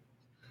be.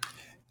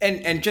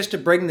 And just to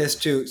bring this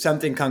to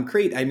something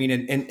concrete, I mean,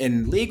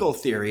 in legal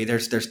theory,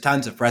 there's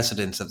tons of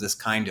precedents of this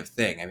kind of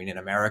thing. I mean, in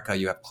America,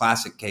 you have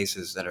classic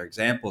cases that are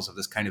examples of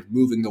this kind of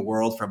moving the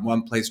world from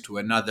one place to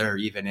another,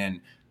 even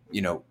in,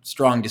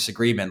 strong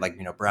disagreement, like,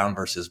 Brown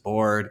versus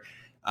Board.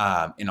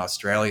 In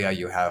Australia,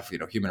 you have,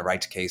 human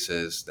rights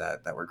cases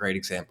that were great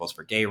examples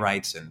for gay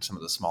rights in some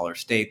of the smaller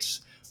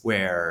states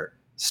where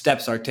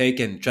steps are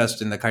taken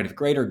just in the kind of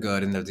greater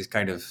good, and there's these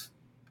kind of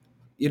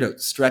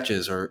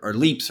stretches or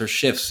leaps or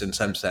shifts in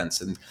some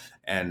sense.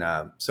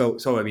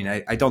 So I mean,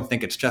 I don't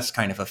think it's just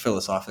kind of a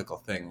philosophical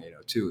thing,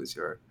 too, as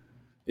you're,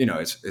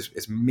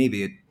 it's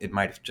maybe it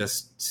might have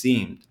just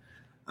seemed.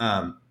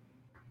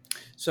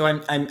 So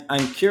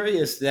I'm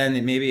curious then,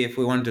 and maybe if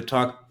we wanted to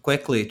talk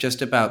quickly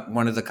just about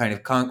one of the kind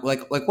of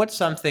like what's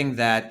something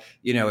that,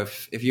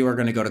 if you were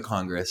going to go to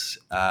Congress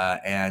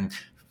and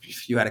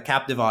if you had a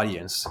captive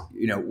audience,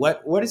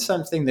 what is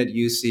something that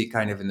you see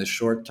kind of in the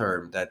short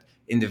term that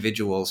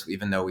individuals,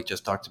 even though we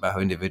just talked about how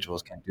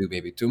individuals can't do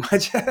maybe too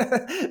much,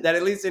 that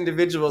at least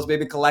individuals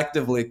maybe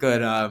collectively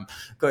could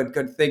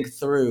think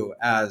through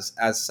as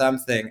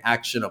something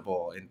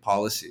actionable in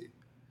policy?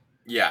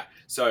 Yeah.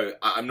 So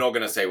I'm not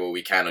going to say what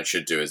we can and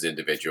should do as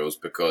individuals,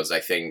 because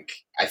I think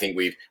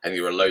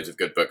there are loads of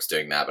good books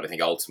doing that, but I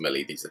think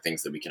ultimately these are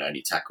things that we can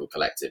only tackle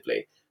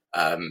collectively.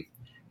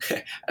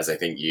 As I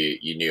think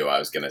you knew I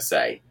was going to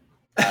say.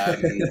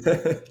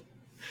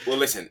 Well,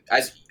 listen,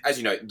 as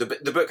you know,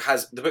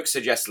 the book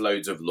suggests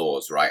loads of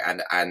laws, right?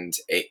 And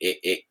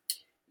it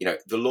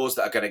the laws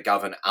that are going to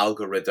govern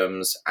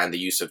algorithms and the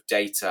use of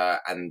data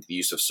and the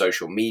use of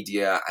social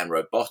media and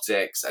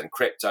robotics and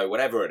crypto,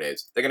 whatever it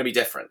is, they're going to be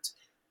different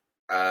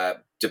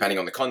depending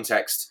on the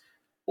context,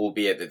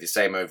 albeit that the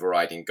same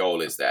overriding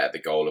goal is there, the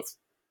goal of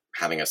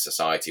having a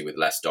society with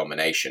less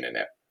domination in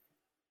it.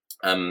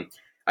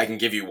 I can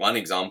give you one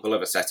example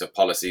of a set of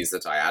policies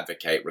that I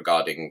advocate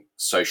regarding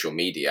social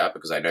media,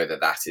 because I know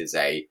that is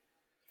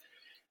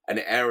an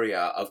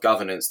area of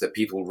governance that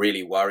people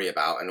really worry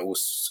about and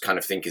also kind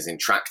of think is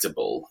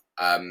intractable.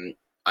 I'm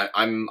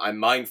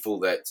mindful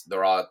that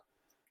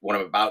what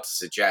I'm about to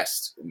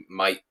suggest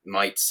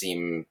might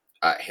seem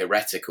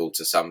heretical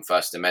to some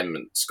First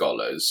Amendment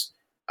scholars.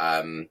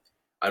 I'm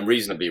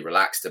reasonably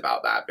relaxed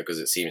about that, because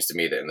it seems to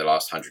me that in the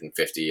last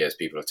 150 years,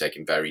 people have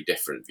taken very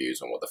different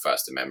views on what the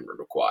First Amendment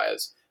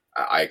requires.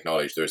 I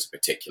acknowledge there is a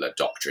particular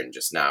doctrine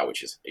just now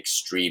which is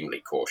extremely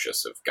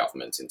cautious of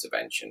government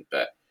intervention,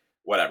 but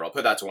whatever. I'll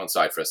put that to one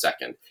side for a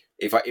second.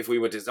 If we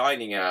were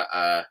designing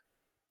a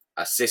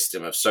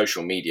system of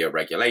social media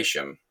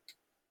regulation,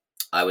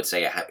 I would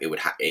say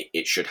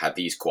it should have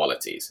these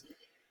qualities.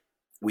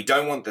 We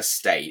don't want the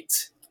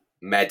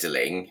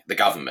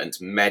government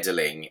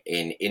meddling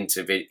in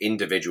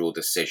individual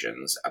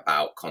decisions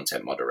about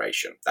content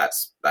moderation.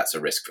 That's a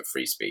risk for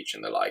free speech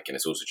and the like, and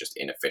it's also just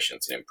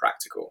inefficient and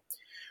impractical.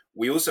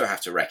 We also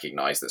have to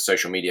recognize that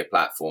social media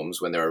platforms,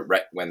 when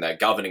they're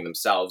governing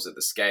themselves at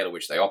the scale at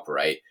which they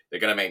operate, they're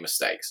going to make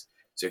mistakes.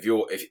 So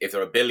if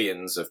there are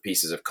billions of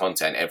pieces of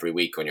content every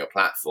week on your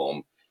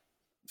platform,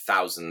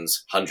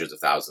 thousands, hundreds of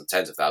thousands,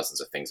 tens of thousands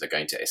of things are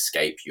going to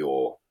escape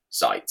your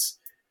sites.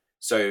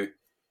 So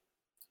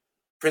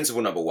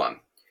principle number one,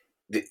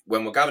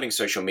 when we're governing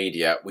social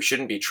media, we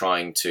shouldn't be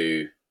trying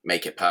to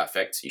make it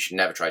perfect. You should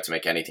never try to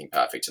make anything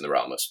perfect in the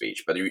realm of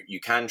speech, but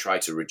you can try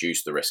to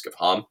reduce the risk of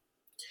harm.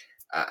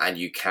 And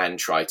you can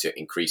try to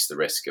increase the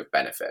risk of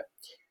benefit,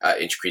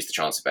 increase the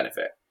chance of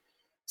benefit.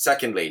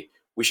 Secondly,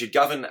 we should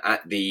govern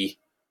at the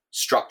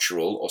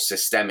structural or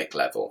systemic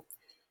level.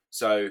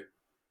 So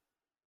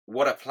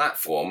what a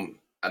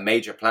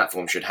major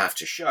platform should have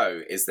to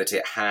show is that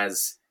it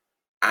has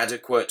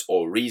adequate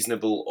or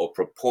reasonable or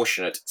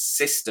proportionate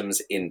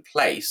systems in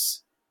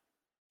place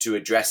to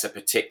address a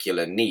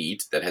particular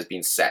need that has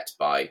been set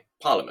by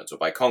Parliament or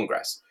by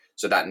Congress.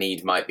 So that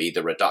need might be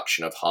the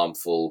reduction of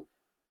harmful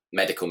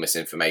medical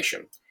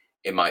misinformation.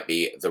 It might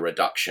be the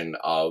reduction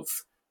of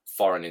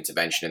foreign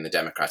intervention in the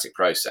democratic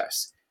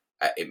process.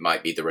 It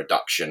might be the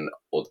reduction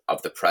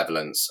of the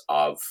prevalence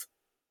of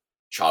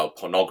child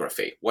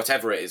pornography.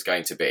 Whatever it is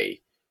going to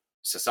be,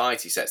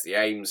 society sets the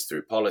aims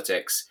through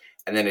politics,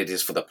 and then it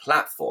is for the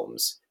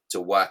platforms to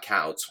work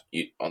out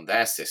on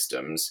their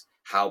systems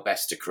how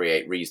best to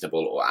create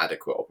reasonable or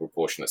adequate or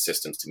proportionate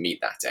systems to meet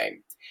that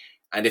aim.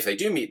 And if they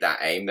do meet that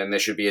aim, then there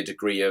should be a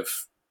degree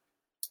of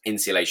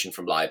insulation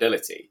from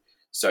liability.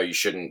 So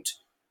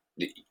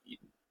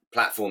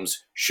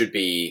platforms should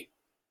be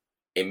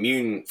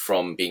immune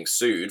from being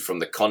sued from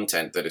the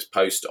content that is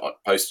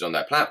posted on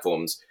their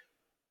platforms,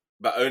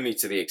 but only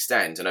to the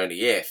extent and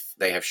only if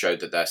they have showed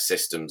that their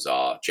systems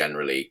are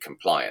generally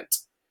compliant.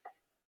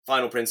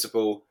 Final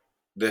principle,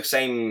 the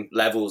same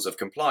levels of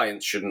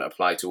compliance shouldn't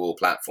apply to all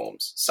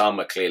platforms. Some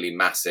are clearly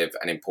massive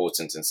and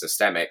important and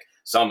systemic.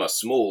 Some are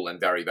small and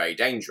very, very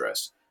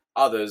dangerous.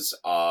 Others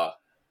are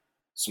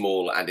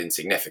small and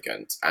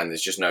insignificant, and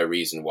there's just no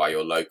reason why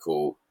your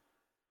local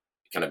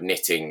kind of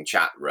knitting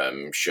chat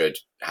room should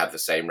have the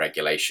same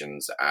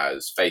regulations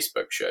as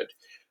Facebook should.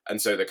 And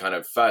so the kind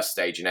of first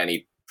stage in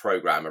any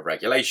program of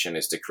regulation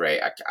is to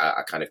create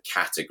a kind of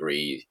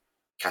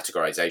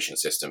categorization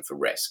system for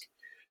risk.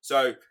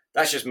 So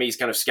that's just me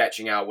kind of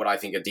sketching out what I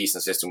think a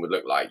decent system would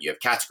look like. You have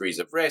categories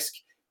of risk,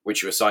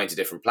 which you assign to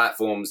different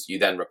platforms. You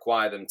then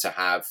require them to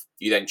have,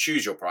 you then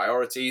choose your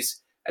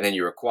priorities, and then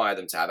you require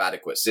them to have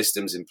adequate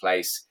systems in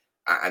place.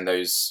 And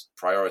those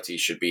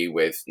priorities should be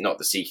with not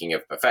the seeking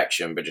of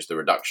perfection, but just the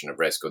reduction of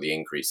risk or the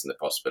increase in the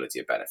possibility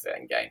of benefit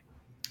and gain.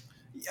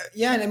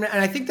 Yeah, and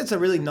I think that's a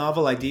really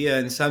novel idea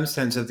in some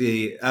sense of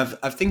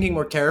thinking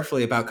more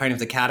carefully about kind of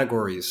the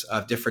categories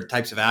of different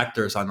types of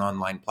actors on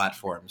online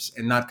platforms,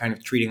 and not kind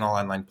of treating all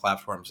online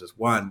platforms as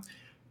one.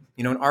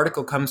 You know, an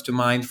article comes to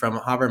mind from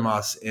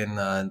Habermas in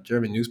a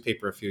German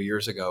newspaper a few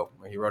years ago,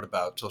 where he wrote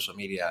about social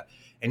media.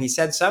 And he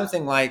said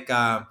something like,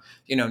 now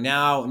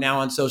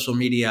on social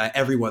media,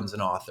 everyone's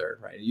an author,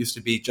 right? It used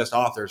to be just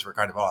authors were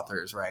kind of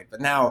authors, right? But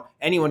now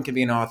anyone can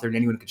be an author and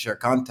anyone can share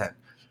content.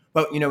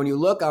 But, when you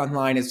look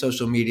online at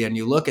social media and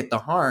you look at the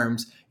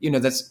harms,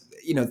 that's,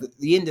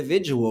 the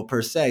individual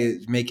per se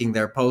making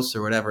their posts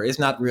or whatever is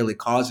not really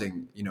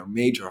causing,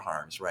 major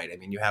harms, right? I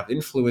mean, you have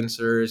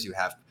influencers, you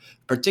have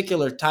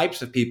particular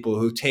types of people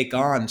who take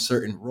on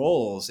certain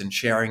roles in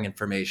sharing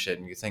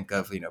information. You think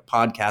of,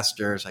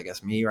 podcasters, I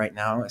guess me right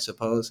now, I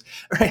suppose,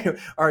 right,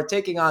 are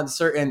taking on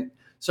certain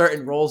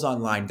roles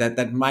online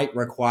that might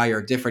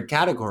require different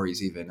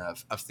categories even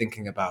of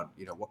thinking about,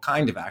 what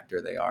kind of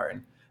actor they are.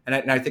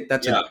 And I think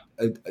that's a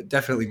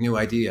definitely new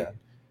idea.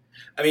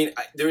 I mean,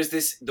 there was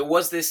this.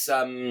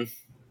 I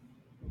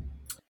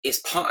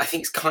think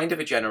it's kind of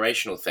a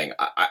generational thing.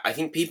 I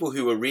think people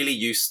who were really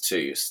used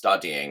to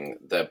studying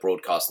the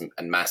broadcast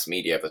and mass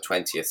media of the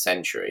 20th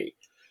century,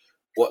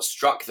 what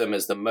struck them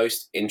as the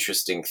most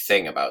interesting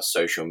thing about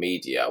social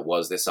media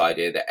was this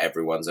idea that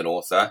everyone's an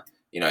author.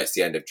 It's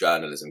the end of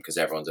journalism because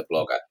everyone's a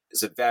blogger.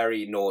 It's a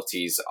very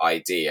noughties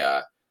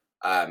idea,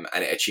 and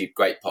it achieved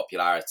great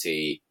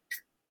popularity.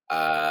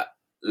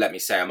 Let me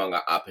say, among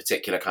a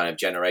particular kind of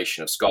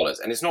generation of scholars.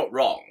 And it's not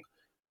wrong.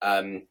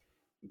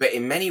 But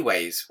in many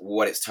ways,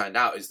 what it's turned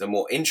out is the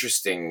more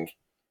interesting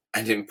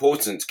and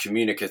important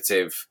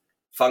communicative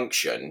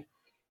function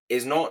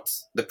is not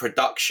the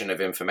production of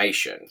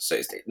information. So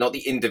it's not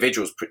the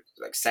individuals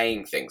like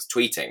saying things,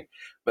 tweeting,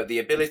 but the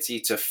ability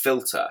to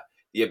filter,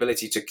 the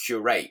ability to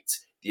curate,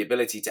 the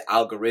ability to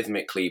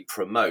algorithmically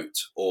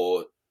promote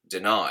or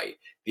deny,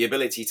 the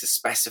ability to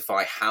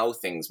specify how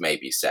things may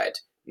be said,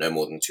 no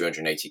more than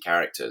 280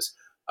 characters,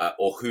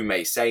 or who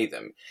may say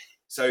them.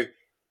 So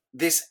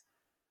the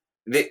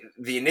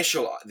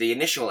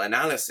initial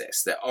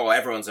analysis that,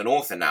 everyone's an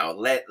author now,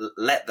 let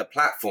the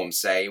platform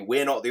say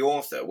we're not the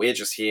author, we're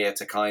just here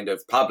to kind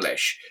of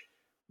publish.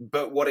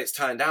 But what it's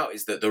turned out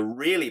is that the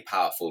really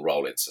powerful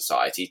role in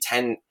society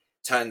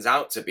turns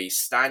out to be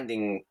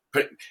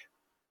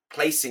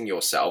placing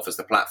yourself, as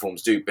the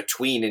platforms do,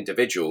 between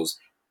individuals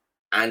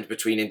and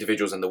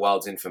the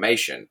world's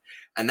information.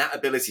 And that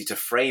ability to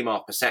frame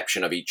our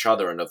perception of each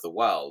other and of the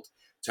world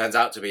turns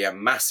out to be a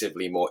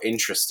massively more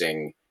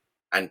interesting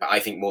and I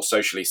think more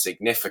socially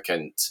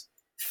significant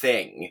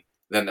thing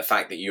than the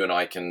fact that you and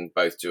I can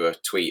both do a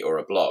tweet or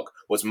a blog.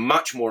 What's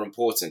much more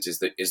important is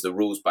the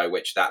rules by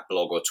which that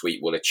blog or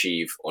tweet will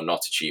achieve or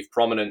not achieve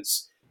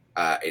prominence,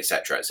 et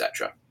cetera, et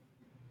cetera.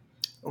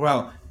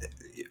 Well,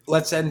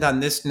 let's end on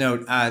this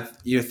note.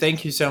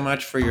 Thank you so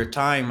much for your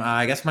time.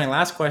 I guess my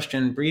last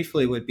question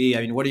briefly would be,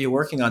 what are you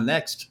working on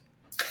next?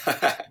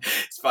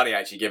 It's funny,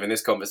 actually, given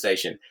this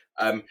conversation.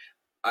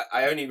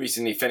 I only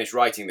recently finished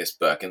writing this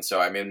book, and so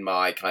I'm in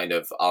my kind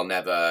of I'll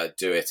never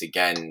do it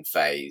again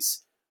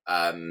phase.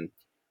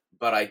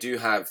 But I do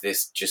have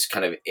this just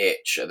kind of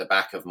itch at the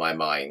back of my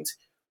mind,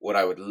 what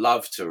I would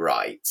love to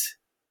write.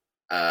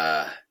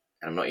 And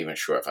I'm not even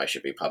sure if I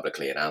should be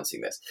publicly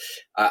announcing this.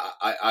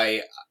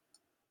 I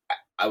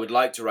would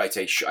like to write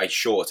a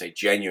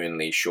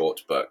genuinely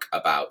short book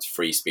about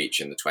free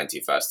speech in the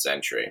 21st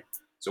century.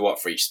 So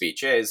what free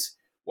speech is,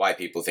 why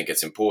people think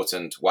it's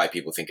important, why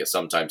people think it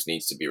sometimes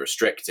needs to be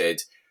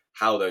restricted,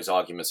 how those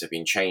arguments have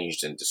been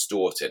changed and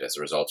distorted as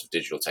a result of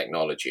digital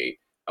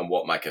technology, and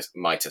what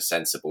might a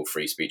sensible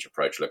free speech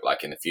approach look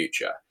like in the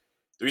future.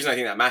 The reason I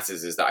think that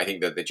matters is that I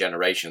think that the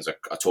generations are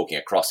talking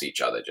across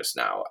each other just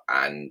now,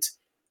 and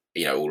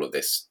all of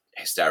this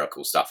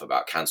hysterical stuff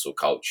about cancel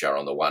culture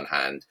on the one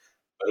hand,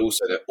 but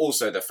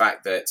also the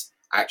fact that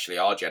actually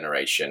our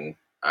generation,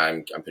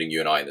 and I'm putting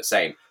you and I in the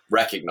same,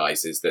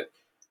 recognizes that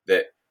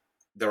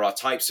there are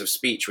types of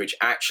speech which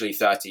actually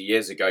 30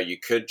 years ago you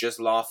could just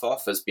laugh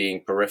off as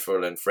being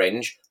peripheral and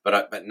fringe,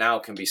 but now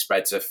can be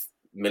spread to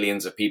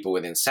millions of people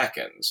within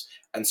seconds.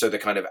 And so the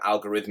kind of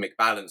algorithmic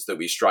balance that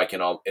we strike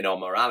in our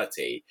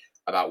morality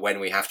about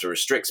when we have to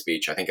restrict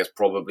speech, I think has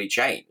probably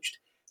changed.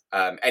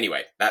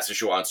 Anyway, that's a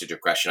short answer to your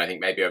question. I think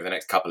maybe over the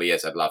next couple of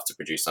years, I'd love to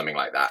produce something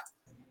like that.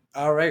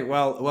 All right.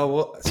 Well,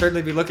 we'll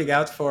certainly be looking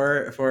out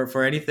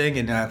for anything,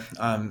 and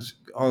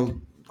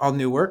all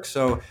new work.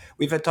 So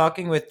we've been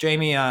talking with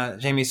Jamie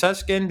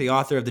Susskind, the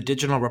author of The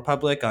Digital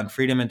Republic on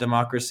Freedom and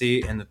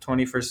Democracy in the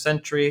 21st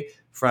Century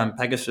from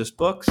Pegasus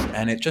Books,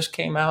 and it just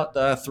came out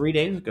 3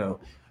 days ago.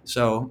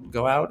 So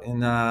go out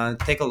and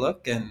take a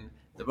look. And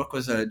the book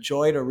was a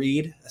joy to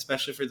read,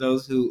 especially for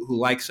those who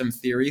like some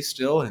theory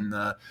still and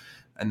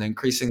an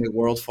increasingly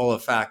world full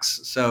of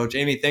facts. So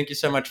Jamie, thank you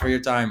so much for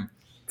your time.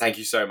 Thank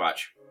you so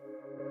much.